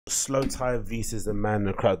slowthai versus the man in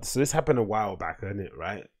the crowd. So this happened a while back, isn't it?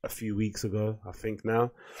 Right, a few weeks ago, I think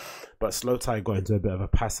now. But slowthai got into a bit of a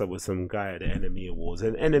pass up with some guy at the Enemy Awards.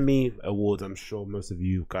 And Enemy Awards, I'm sure most of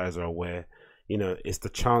you guys are aware, you know, it's the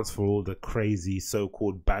chance for all the crazy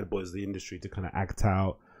so-called bad boys of the industry to kind of act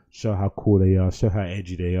out, show how cool they are, show how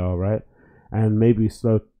edgy they are, right? And maybe this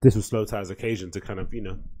was slowthai's occasion to kind of, you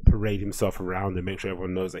know, parade himself around and make sure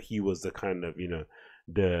everyone knows that he was the kind of, you know,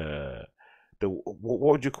 the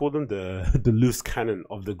what would you call them, the loose cannon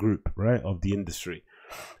of the group, right, of the industry.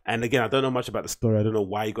 And again, I don't know much about the story. I don't know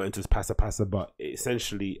why he got into this passa, but it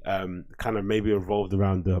essentially kind of maybe revolved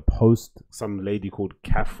around the host, some lady called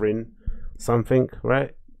Catherine something,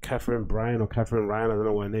 right? Catherine Bryan or Catherine Ryan, I don't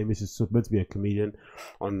know what her name is. She's meant to be a comedian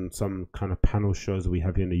on some kind of panel shows we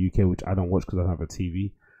have here in the UK, which I don't watch because I don't have a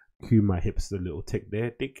TV. Cue my hipster little tick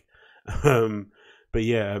there, dick. But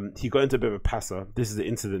yeah, he got into a bit of a passer. This is the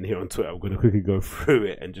incident here on Twitter. I'm going to quickly go through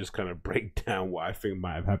it and just kind of break down what I think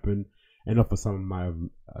might have happened and offer some of my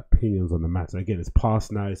opinions on the matter. Again, it's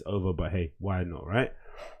past now, it's over, but hey, why not, right?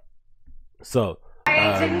 So,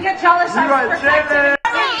 I didn't get jealous. I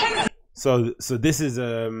was So this is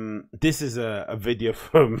a video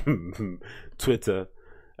from Twitter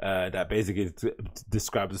that basically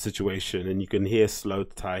describes the situation, and you can hear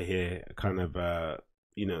slowthai here kind of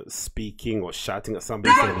you know, speaking or shouting at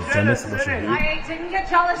somebody saying they're jealous. I didn't get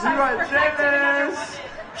jealous. You got jealous.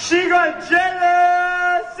 She got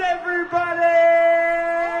jealous. Everybody.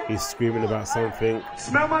 He's screaming about something.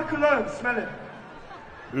 Smell my cologne. Smell it.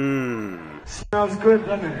 Smells good,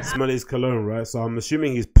 doesn't it? Smell his cologne, right? So I'm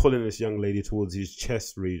assuming he's pulling this young lady towards his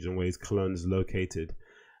chest region where his cologne is located,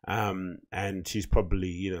 and she's probably,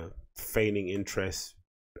 you know, feigning interest,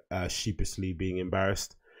 sheepishly being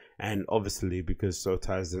embarrassed. And obviously, because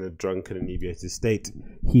slowthai's in a drunken and inebriated state,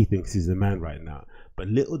 he thinks he's the man right now. But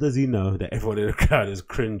little does he know that everyone in the crowd is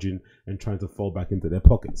cringing and trying to fall back into their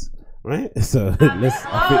pockets, right? So What is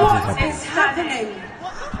happening?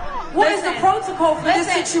 What is the protocol for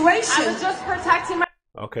this situation? I was just protecting my...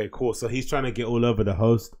 Okay, cool. So he's trying to get all over the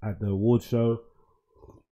host at the award show.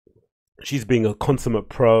 She's being a consummate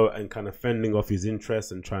pro and kind of fending off his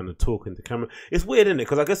interests and trying to talk into camera. It's weird, isn't it?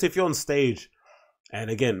 Because I guess if you're on stage, and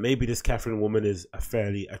again, maybe this Catherine woman is a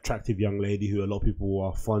fairly attractive young lady who a lot of people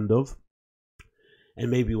are fond of. And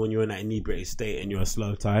maybe when you're in that inebriated state and you're a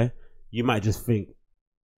slowthai, you might just think,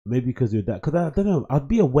 maybe because you're that, because I don't know, I'd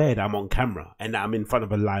be aware that I'm on camera and that I'm in front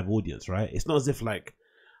of a live audience, right? It's not as if like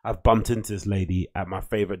I've bumped into this lady at my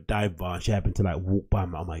favorite dive bar and she happened to like walk by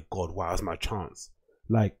me. Oh my God, wow, it's my chance.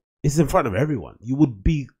 Like, it's in front of everyone. You would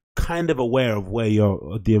be kind of aware of where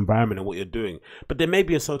you're, the environment and what you're doing. But there may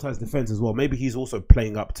be a slowthai's defense as well. Maybe he's also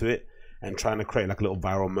playing up to it and trying to create like a little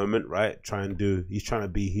viral moment, right? He's trying to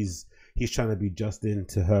be Justin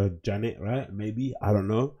to her Janet, right? Maybe, I don't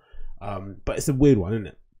know. But it's a weird one, isn't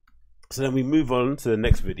it? So then we move on to the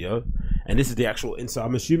next video, and this is the actual. And so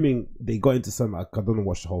I'm assuming they got into some. I don't want to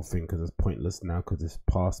watch the whole thing because it's pointless now because it's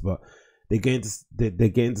past. But they get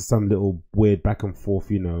into some little weird back and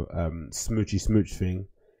forth, you know, smoochy smooch thing,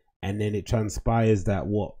 and then it transpires that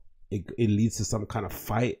it leads to some kind of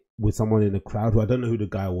fight with someone in the crowd who I don't know who the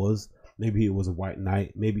guy was. Maybe it was a white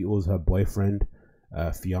knight. Maybe it was her boyfriend,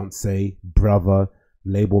 fiance, brother,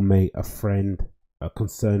 label mate, a friend, a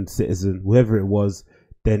concerned citizen, whoever it was.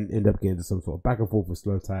 Then end up getting into some sort of back and forth with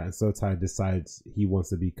slowthai, and slowthai decides he wants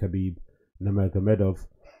to be Khabib Nurmagomedov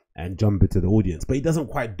and jump into the audience, but he doesn't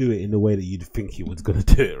quite do it in the way that you'd think he was going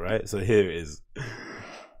to do it, right? So here it is.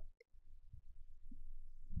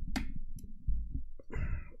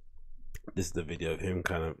 This is the video of him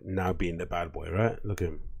kind of now being the bad boy, right? Look at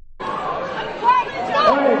him.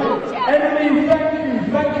 Enemy,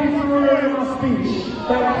 thank you for ruining my speech.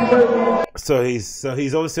 Thank you very much. So he's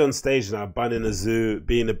obviously on stage now, banning a zoo,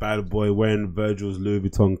 being a bad boy, wearing Virgil's Louis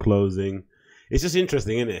Vuitton clothing. It's just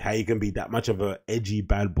interesting, isn't it? How you can be that much of a edgy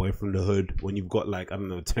bad boy from the hood when you've got like, I don't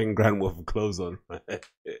know, 10 grand worth of clothes on.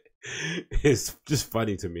 It's just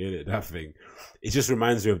funny to me, isn't it? That thing. It just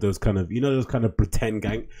reminds me of those kind of, you know, those kind of pretend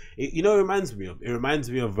gang. It reminds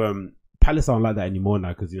me of Palace aren't like that anymore now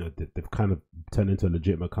because, you know, they've kind of turned into a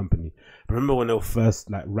legitimate company. But remember when they were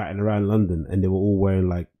first like ratting around London and they were all wearing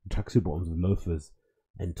like tracksuit bottoms with loafers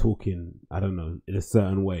and talking, I don't know, in a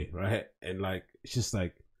certain way, right? And like, it's just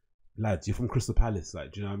like, lads, you're from Crystal Palace,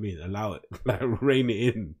 like, do you know what I mean? Allow it, like, rein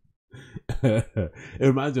it in. It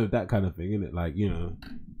reminds me of that kind of thing, isn't it? Like, you know,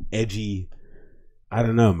 edgy. I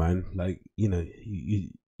don't know, man. Like, you know,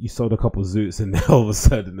 you sold a couple of zoots and now all of a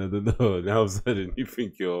sudden, I don't know, now all of a sudden you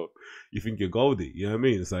think you're Goldie, you know what I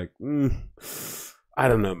mean? It's like, I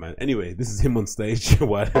don't know, man. Anyway, this is him on stage.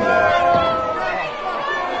 Why?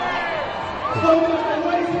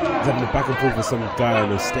 He's having a back and forth with some guy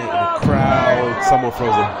in the crowd. Someone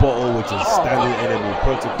throws a bottle, which is standard enemy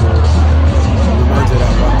protocol. It reminds me of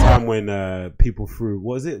that one time when people threw,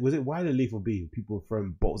 was it Why the Lethal B? People were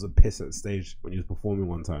throwing bottles of piss at the stage when he was performing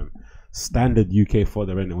one time. Standard UK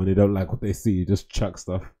fodder, innit? When they don't like what they see, you just chuck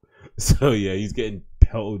stuff. So yeah, he's getting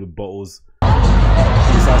pelted with bottles. He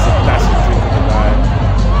starts to dash and drink at the guy.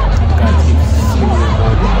 The guy keeps swinging him.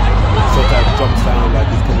 Sometimes jumps down like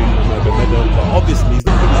he's coming on the middle, but obviously he's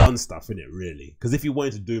not really on stuff in it, really. Because if he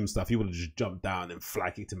wanted to do him stuff, he would have just jumped down and fly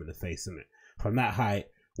kicked him in the face, innit? From that height,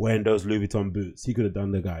 wearing those Louis Vuitton boots, he could have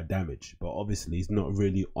done the guy damage. But obviously, he's not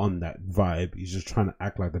really on that vibe. He's just trying to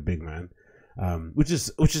act like the big man, which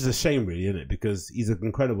is a shame, really, isn't it? Because he's an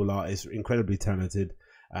incredible artist, incredibly talented.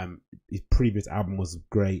 His previous album was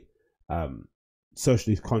great.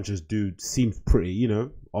 Socially conscious dude, seems pretty, you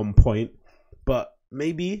know, on point. But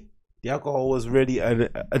maybe the alcohol was really a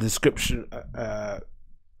description.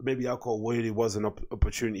 Maybe alcohol really was an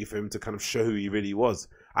opportunity for him to kind of show who he really was.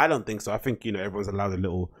 I don't think so. I think, you know, everyone's allowed a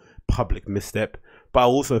little public misstep. But I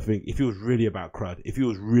also think if he was really about crowd, if he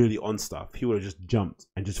was really on stuff, he would have just jumped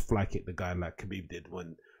and just fly kicked the guy like Khabib did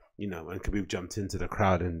when Khabib jumped into the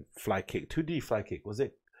crowd and fly kicked. Who did he fly kick? Was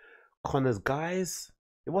it Connor's guys?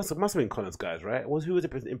 It must have been Connor's guys, right? Who was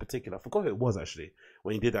it in particular? I forgot who it was actually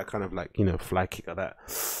when he did that kind of like, you know, fly kick like that.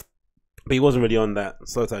 But he wasn't really on that.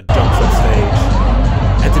 slowthai jumps off stage.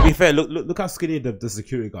 And to be fair, look how skinny the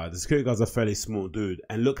security guard. The security guard's a fairly small dude,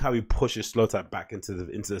 and look how he pushes slowthai back into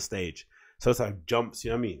the stage. slowthai jumps.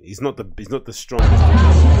 You know what I mean? He's not the strongest.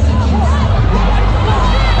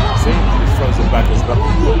 See, he just throws him back and stuff.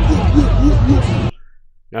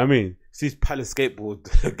 You know what I mean? It's these Palace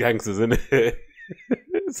skateboard gangsters, isn't it?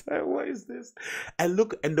 It's like, what is this? And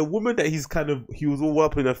look, and the woman that he was all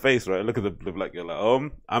up in her face, right? Look at the black girl,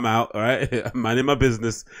 like, I'm out, all right? I'm minding my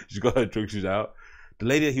business. She's got her drink, she's out. The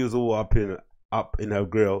lady that he was all up in her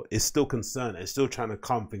grill is still concerned and still trying to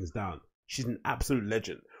calm things down. She's an absolute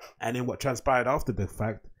legend. And then what transpired after the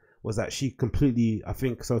fact was that she completely, I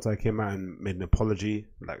think slowthai came out and made an apology,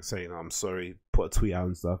 like saying, I'm sorry, put a tweet out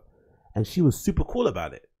and stuff. And she was super cool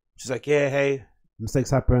about it. She's like, yeah, hey, mistakes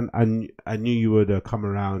happen. I knew you would come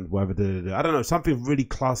around, whatever. I don't know, something really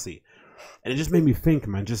classy. And it just made me think,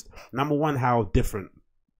 man, just number one, how different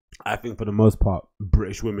I think for the most part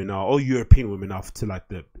British women are, or European women are, to like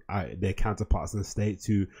their counterparts in the States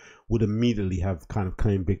who would immediately have kind of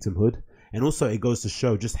claimed victimhood. And also it goes to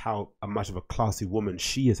show just how much of a classy woman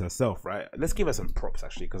she is herself, right? Let's give her some props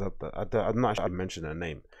actually, because I'm not sure I'd mention her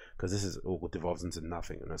name, because this is all devolves into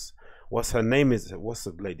nothingness. What's her name is? What's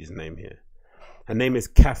the lady's name here? Her name is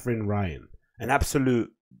Catherine Ryan, an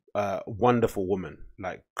absolute wonderful woman.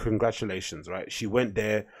 Like, congratulations, right? She went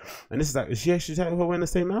there, and this is like, is she actually wearing the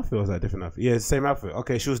same outfit, or was that a different outfit? Yeah, it's the same outfit.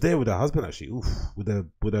 Okay, she was there with her husband actually. Oof,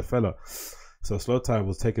 with her fella. So slowthai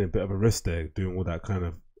was taking a bit of a risk there, doing all that kind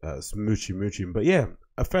of smooching. But yeah,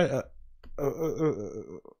 a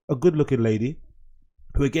good looking lady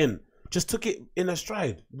who again just took it in her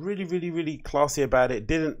stride. Really classy about it.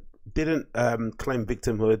 Didn't claim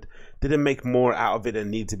victimhood, didn't make more out of it than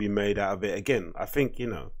need to be made out of it. Again, I think, you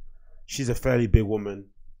know, she's a fairly big woman.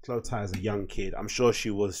 slowthai is a young kid. I'm sure she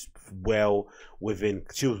was well within,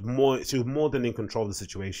 she was more than in control of the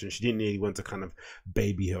situation. She didn't need anyone to kind of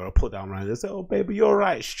baby her or put down around her and say, oh baby, you're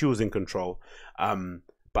right. She was in control.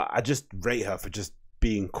 But I just rate her for just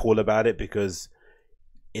being cool about it, because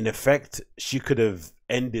in effect she could have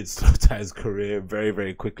ended slowthai's career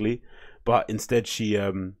very quickly, but instead she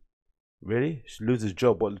really? She loses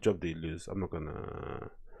job. What job did he lose? I'm not gonna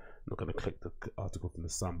click the article from the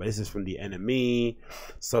Sun, but this is from the NME.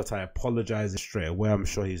 slowthai apologizes straight away. I'm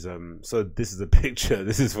sure he's so this is a picture.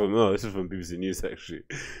 This is from BBC News actually.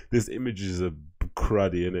 This image is a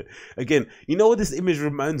cruddy, innit? Again, you know what this image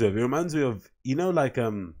reminds me of? It reminds me of, you know, like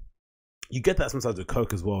you get that sometimes with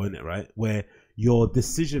Coke as well, innit, right? Where your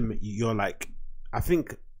decision, you're like, I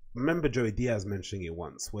think, remember Joey Diaz mentioning it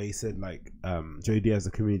once, where he said like, Joey Diaz,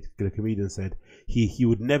 the comedian, said he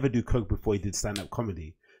would never do Coke before he did stand-up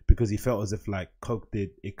comedy, because he felt as if like Coke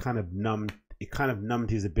kind of numbed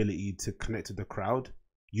his ability to connect with the crowd.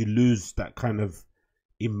 You lose that kind of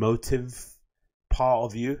emotive part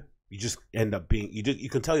of you. You just end up being, you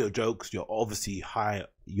can tell your jokes, you're obviously high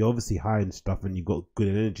and stuff, and you've got good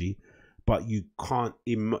energy, but you can't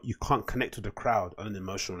connect with the crowd on an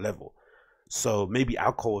emotional level. So maybe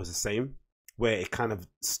alcohol is the same, where it kind of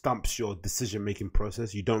stumps your decision-making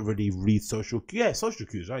process. You don't really read social cues,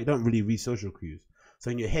 right? You don't really read social cues. So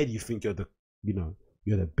in your head, you think you're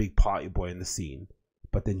the big party boy in the scene,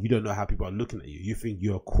 but then you don't know how people are looking at you. You think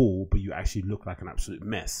you're cool, but you actually look like an absolute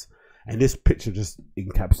mess. And this picture just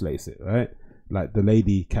encapsulates it, right? like the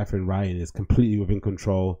lady Catherine Ryan is completely within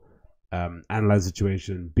control, analyze the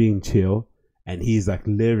situation, being chill, and he's like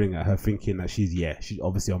leering at her, thinking that she's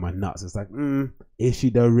obviously on my nuts. It's like, is she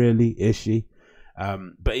though? Really, is she?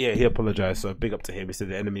 But yeah, he apologized, so big up to him. He said,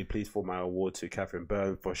 "The enemy, please forward my award to Catherine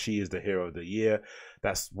Byrne, for she is the hero of the year.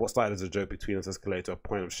 That's what started as a joke between us escalated to a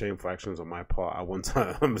point of shameful actions on my part. At one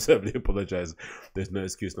time, I'm certainly apologize. There's no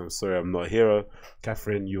excuse, and I'm sorry I'm not a hero.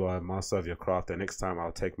 Catherine, you are a master of your craft, and next time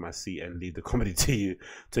I'll take my seat and lead the comedy to you.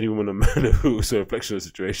 To any woman or man who saw a reflection of the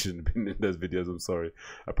situation in those videos, I'm sorry.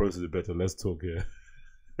 I promise to do better. Let's talk here."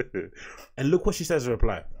 And look what she says in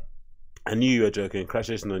reply. "I knew you were joking.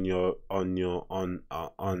 Congratulations on your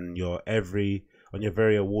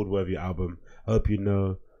very award-worthy album. I hope you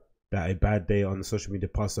know that a bad day on social media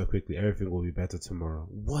passed so quickly. Everything will be better tomorrow."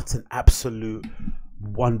 What an absolute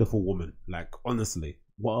wonderful woman! Like, honestly,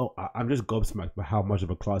 well, I'm just gobsmacked by how much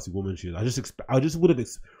of a classy woman she is. I just would have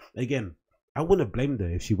again. I wouldn't have blamed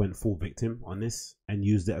her if she went full victim on this and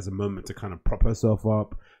used it as a moment to kind of prop herself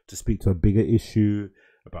up, to speak to a bigger issue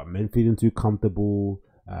about men feeling too comfortable,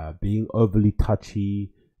 being overly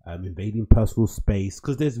touchy, invading personal space,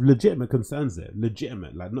 because there's legitimate concerns there.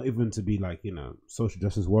 Legitimate, like, not even to be like, you know, social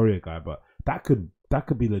justice warrior guy, but that could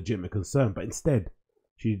be legitimate concern. But instead,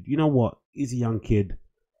 she, you know what, he's a young kid.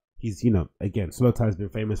 He's, you know, again, slowthai has been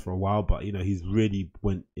famous for a while, but, you know, he's really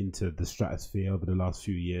went into the stratosphere over the last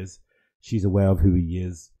few years. She's aware of who he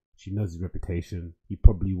is. She knows his reputation. He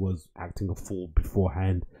probably was acting a fool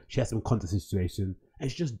beforehand. She has some context situation,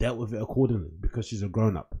 and she just dealt with it accordingly because she's a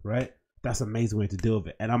grown-up, right? That's an amazing way to deal with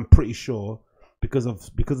it. And I'm pretty sure, because of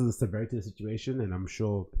the severity of the situation, and I'm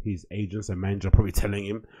sure his agents and manager are probably telling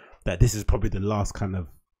him that this is probably the last kind of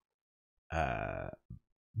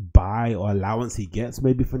buy or allowance he gets,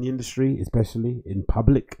 maybe, from the industry, especially in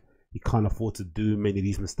public. He can't afford to do many of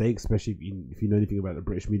these mistakes, especially if you know anything about the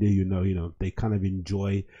British media. You know they kind of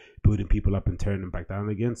enjoy building people up and tearing them back down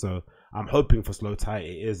again. So I'm hoping for slowthai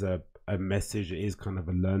it is a message. It is kind of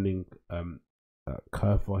a learning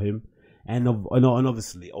curve for him, and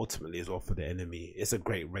obviously ultimately as well for the enemy. It's a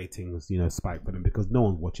great ratings, you know, spike for them because no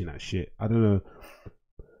one's watching that shit. I don't know.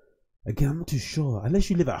 Again, I'm not too sure. Unless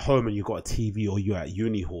you live at home and you got a TV or you're at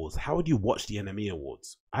uni halls, how would you watch the NME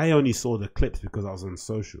Awards? I only saw the clips because I was on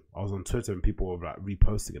social. I was on Twitter and people were like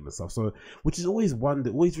reposting it and stuff. So, which is always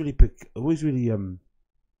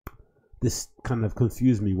this kind of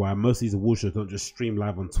confused me why most of these award shows don't just stream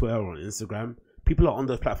live on Twitter or on Instagram. People are on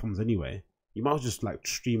those platforms anyway. You might as well just like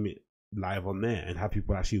stream it live on there and have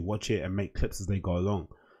people actually watch it and make clips as they go along.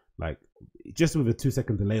 Like, just with a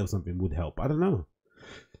 2-second delay or something would help. I don't know.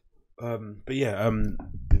 But yeah,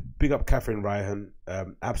 big up Catherine Ryan,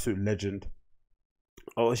 absolute legend.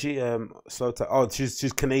 Oh, is she slowthai? Oh,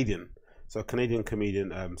 she's Canadian, so Canadian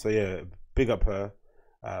comedian. So yeah, big up her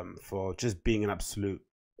for just being an absolute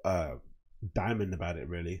diamond about it.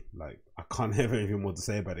 Really, like, I can't have anything more to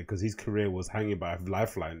say about it because his career was hanging by a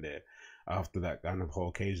lifeline there after that kind of whole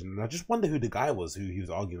occasion. And I just wonder who the guy was who he was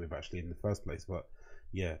arguing with actually in the first place. But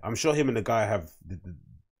yeah, I'm sure him and the guy have.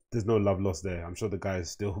 There's no love lost there. I'm sure the guy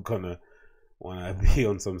is still gonna wanna be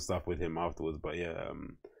on some stuff with him afterwards. But yeah,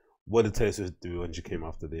 what did Taylor Swift do when she came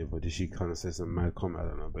after the info? Did she kind of say some mad comment? I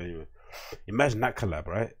don't know. But anyway, imagine that collab,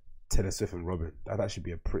 right? Taylor Swift and Robin. That'd actually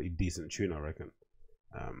be a pretty decent tune, I reckon.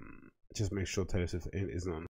 Just make sure Taylor Swift isn't on